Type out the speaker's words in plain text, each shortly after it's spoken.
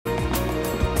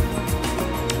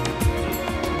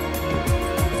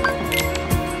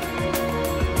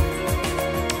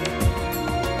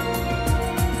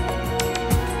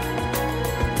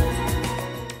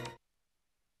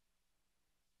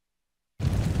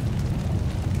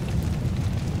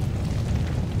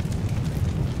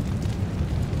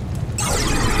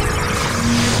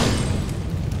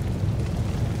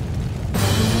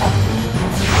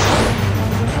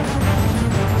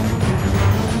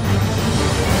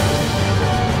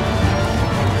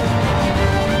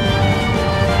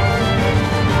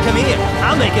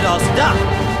make it all stop.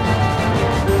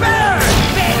 Burn,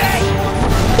 baby!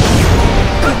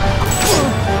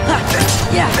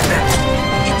 Yeah,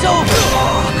 it's over.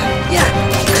 Yeah,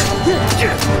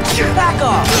 back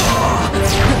off.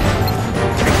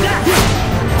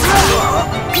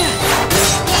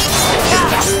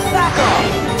 Back off.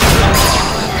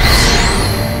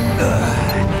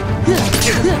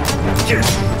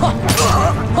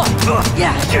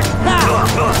 Yeah, now,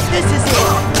 this is it.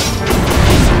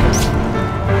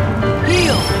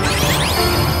 Heal.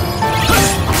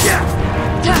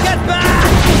 Get back!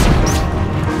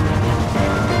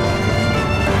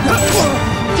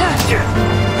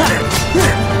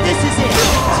 This is it.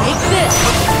 Take this.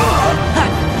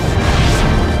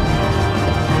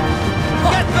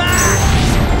 Get back!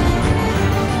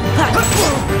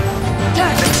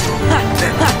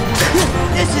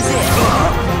 This is it.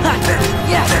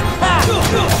 Yeah.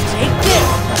 Take this.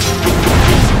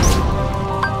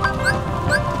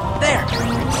 There.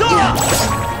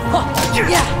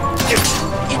 Yeah.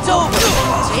 It's over.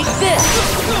 Take this.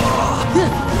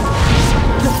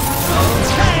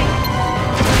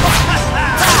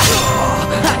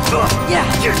 Yeah.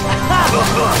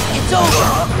 It's over.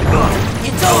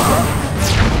 It's over.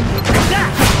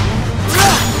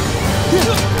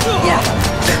 Yeah.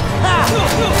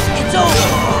 It's over.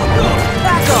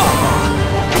 Back off.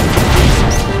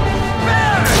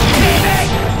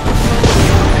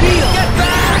 Heal. Get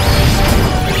back.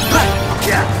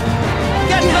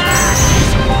 Get back.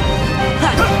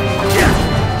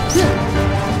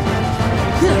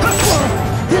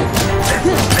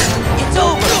 It's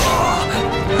over.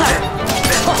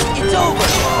 It's over.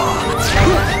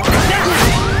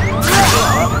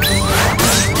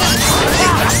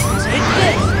 Take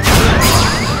this.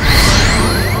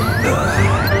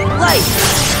 Light.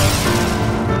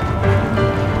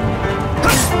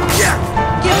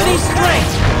 Give me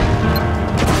strength.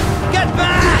 Get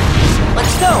back.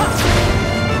 Let's go.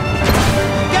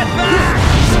 Get back.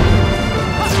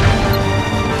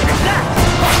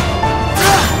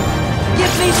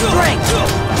 Give me strength.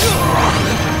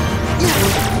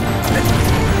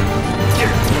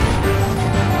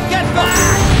 Get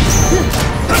back!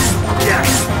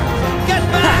 Get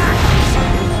back!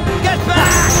 Get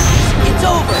back! It's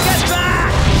over! Get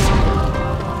back!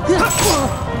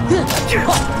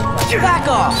 Back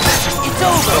off! It's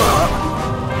over!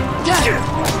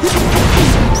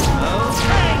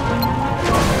 Okay.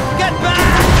 Get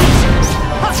back!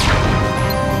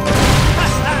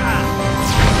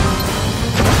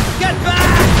 Get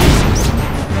back!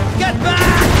 Get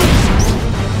back!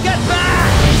 Get back!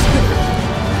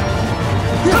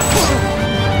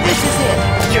 This is it!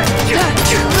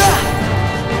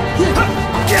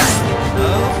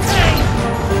 Okay.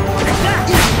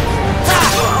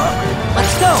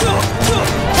 Let's go!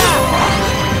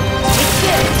 Take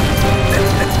this!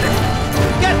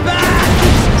 Get back!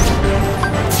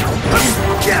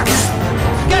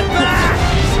 Get back!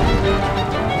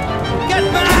 Get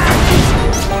back!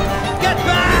 Get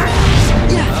back!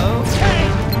 Okay.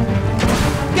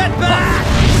 Get back!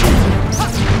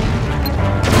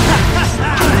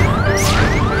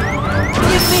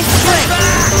 Give me strength!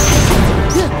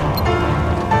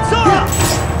 Sora!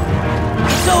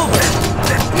 It's over!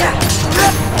 Yeah!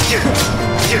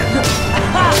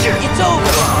 It's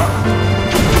over!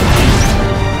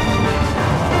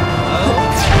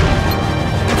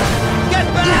 Get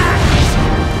back!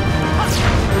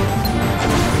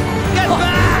 Get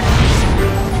back!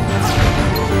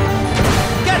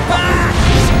 Get back!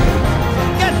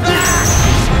 Get back!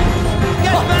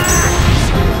 Get back!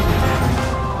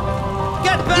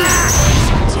 Get back!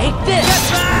 Take this! Get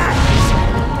back!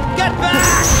 Get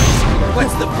back!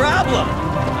 What's the problem?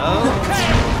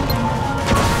 Okay!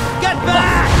 Get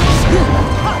back!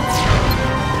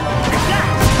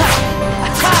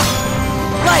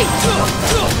 Right!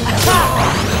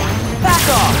 Back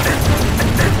off!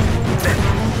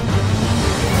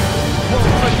 Won't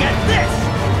forget this!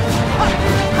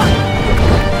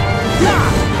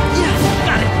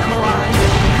 Got it memorized!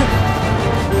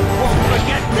 Won't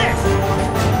forget this!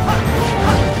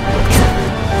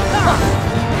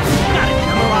 Got it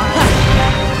memorized!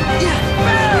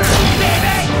 Burn,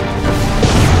 baby!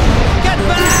 Get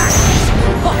back!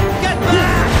 Get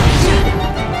back!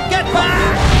 Get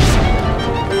back!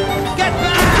 Get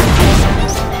back!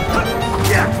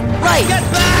 Right!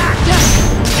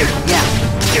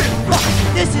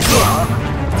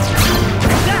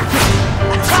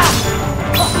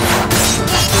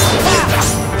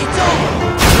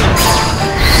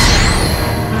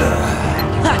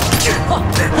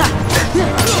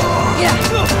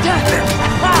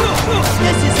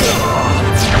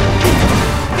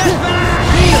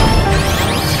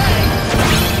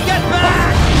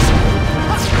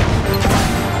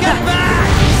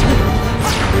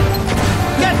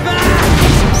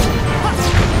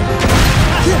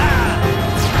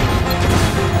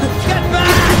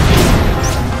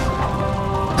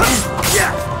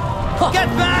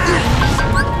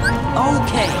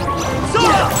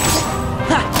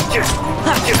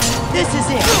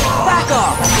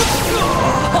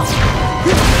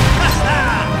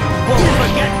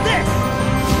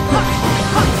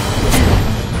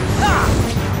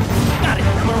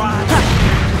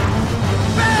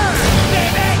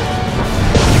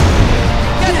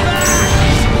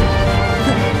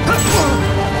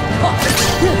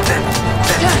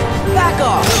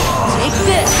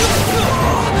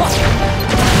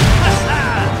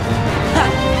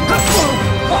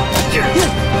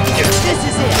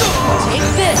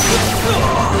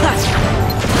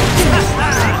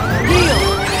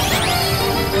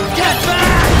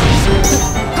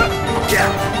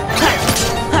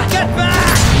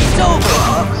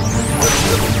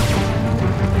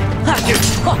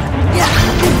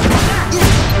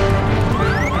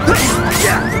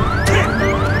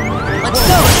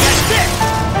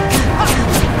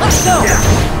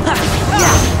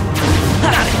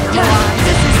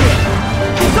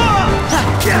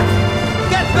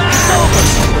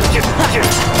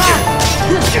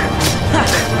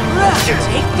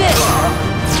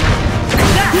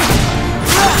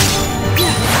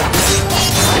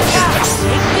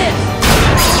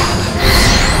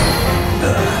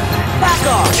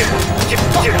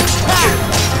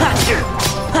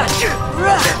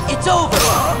 It's over!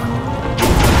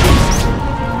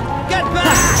 Get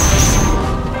back!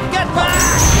 Get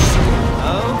back!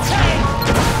 Okay!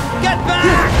 Get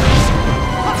back!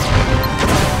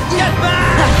 Get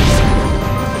back!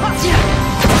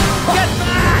 Get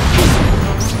back!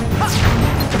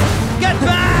 Get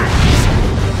back!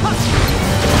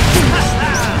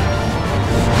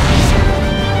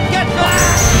 Get back!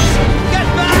 Get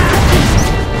back!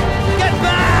 Get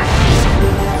back!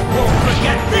 Won't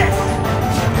forget this!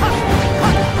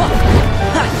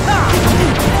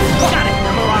 Got it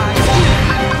memorized!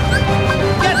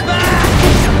 Get back!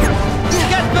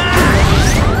 Get back!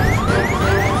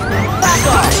 Back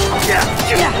off!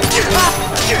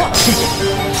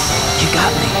 You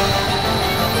got me.